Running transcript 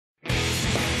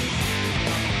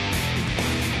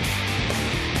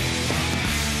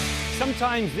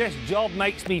Sometimes this job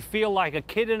makes me feel like a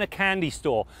kid in a candy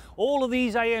store. All of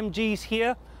these AMGs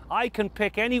here, I can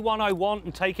pick any one I want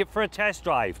and take it for a test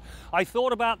drive. I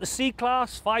thought about the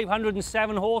C-Class,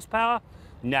 507 horsepower.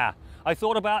 Nah. I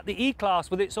thought about the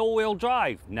E-Class with its all-wheel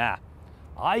drive. Nah.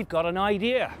 I've got an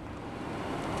idea.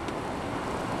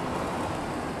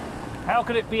 How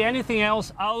could it be anything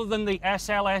else other than the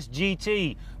SLS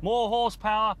GT? More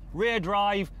horsepower, rear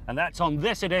drive, and that's on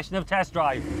this edition of Test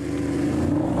Drive.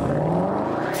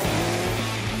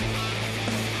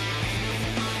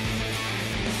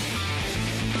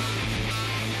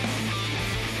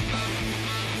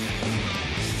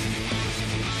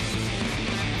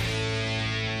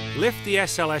 Lift the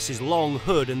SLS's long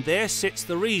hood and there sits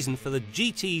the reason for the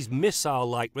GT's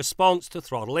missile-like response to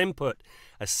throttle input.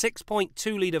 A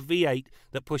 6.2-litre V8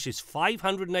 that pushes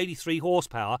 583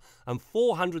 horsepower and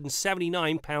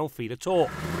 479 pound-feet of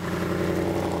torque.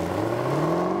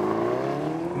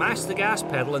 Mash the gas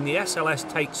pedal and the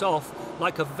SLS takes off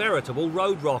like a veritable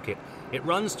road rocket. It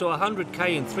runs to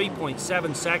 100k in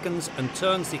 3.7 seconds and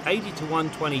turns the 80 to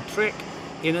 120 trick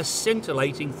in a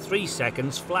scintillating 3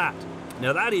 seconds flat.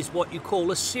 Now that is what you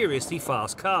call a seriously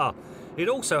fast car. It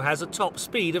also has a top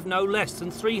speed of no less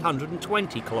than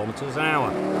 320 kilometers an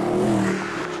hour.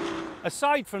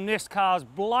 Aside from this car's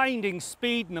blinding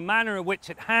speed and the manner in which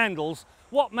it handles,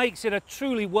 what makes it a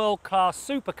truly world-class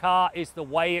supercar is the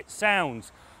way it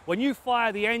sounds. When you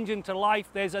fire the engine to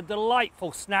life, there's a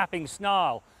delightful snapping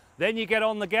snarl. Then you get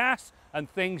on the gas and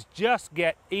things just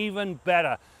get even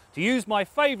better. To use my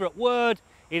favorite word,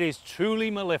 it is truly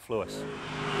mellifluous.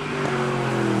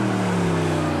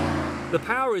 The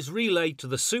power is relayed to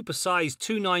the supersized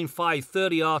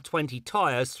 295/30R20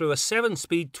 tyres through a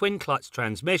 7-speed twin-clutch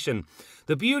transmission.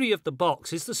 The beauty of the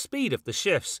box is the speed of the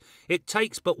shifts. It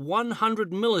takes but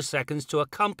 100 milliseconds to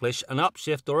accomplish an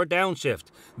upshift or a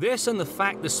downshift. This and the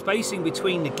fact the spacing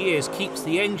between the gears keeps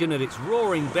the engine at its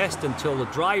roaring best until the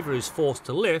driver is forced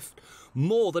to lift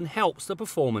more than helps the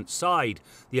performance side.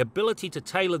 The ability to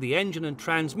tailor the engine and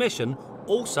transmission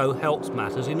also helps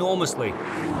matters enormously.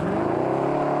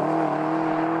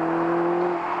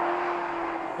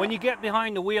 When you get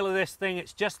behind the wheel of this thing,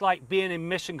 it's just like being in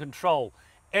mission control.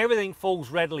 Everything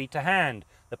falls readily to hand.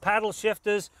 The paddle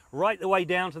shifters, right the way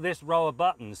down to this row of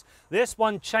buttons. This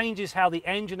one changes how the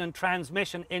engine and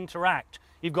transmission interact.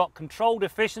 You've got controlled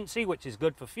efficiency, which is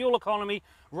good for fuel economy,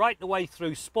 right the way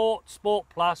through Sport, Sport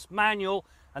Plus, Manual,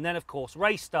 and then of course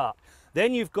Race Start.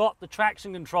 Then you've got the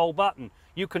traction control button.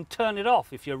 You can turn it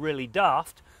off if you're really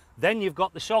daft. Then you've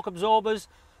got the shock absorbers.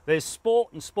 There's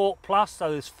Sport and Sport Plus, so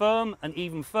there's firm and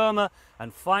even firmer,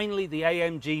 and finally the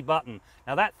AMG button.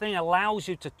 Now that thing allows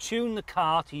you to tune the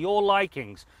car to your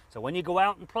likings, so when you go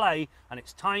out and play and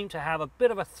it's time to have a bit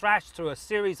of a thrash through a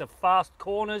series of fast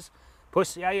corners,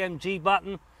 push the AMG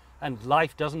button and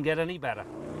life doesn't get any better.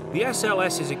 The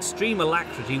SLS's extreme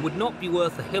alacrity would not be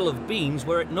worth a hill of beans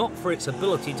were it not for its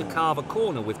ability to carve a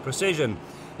corner with precision.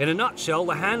 In a nutshell,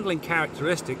 the handling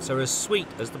characteristics are as sweet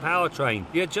as the powertrain.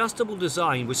 The adjustable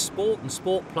design with Sport and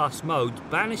Sport Plus modes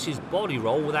banishes body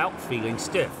roll without feeling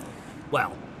stiff.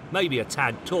 Well, maybe a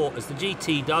tad taut, as the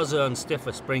GT does earn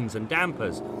stiffer springs and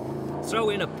dampers. Throw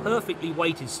in a perfectly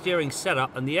weighted steering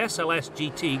setup and the SLS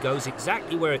GT goes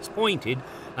exactly where it's pointed,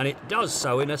 and it does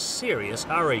so in a serious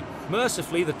hurry.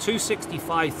 Mercifully, the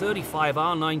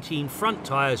 265/35R19 front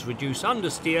tyres reduce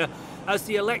understeer as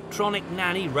the electronic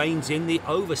nanny reins in the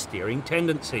oversteering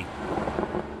tendency.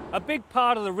 A big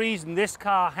part of the reason this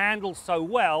car handles so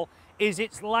well is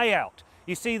its layout.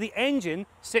 You see, the engine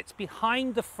sits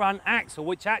behind the front axle,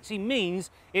 which actually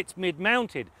means it's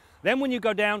mid-mounted. Then when you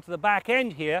go down to the back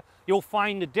end here, you'll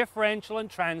find the differential and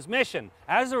transmission.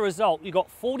 As a result, you've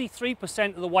got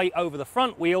 43% of the weight over the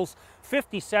front wheels,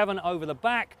 57% over the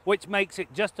back, which makes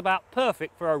it just about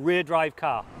perfect for a rear drive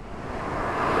car.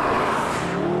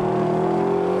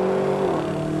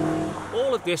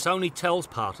 All of this only tells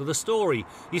part of the story.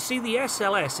 You see, the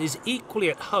SLS is equally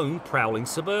at home prowling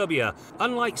suburbia.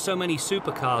 Unlike so many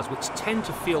supercars which tend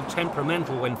to feel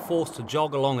temperamental when forced to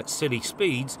jog along at city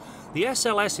speeds, the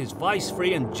SLS is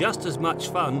vice-free and just as much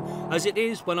fun as it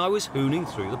is when I was hooning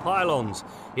through the pylons.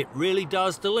 It really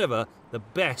does deliver the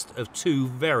best of two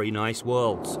very nice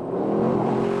worlds.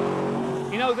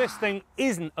 You know, this thing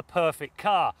isn't a perfect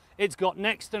car. It's got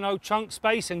next to no trunk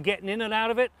space, and getting in and out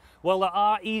of it, well, there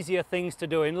are easier things to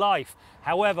do in life.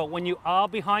 However, when you are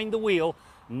behind the wheel,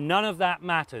 none of that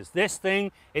matters. This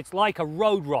thing, it's like a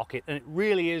road rocket, and it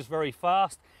really is very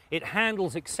fast. It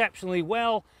handles exceptionally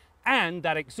well, and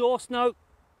that exhaust note,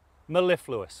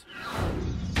 mellifluous.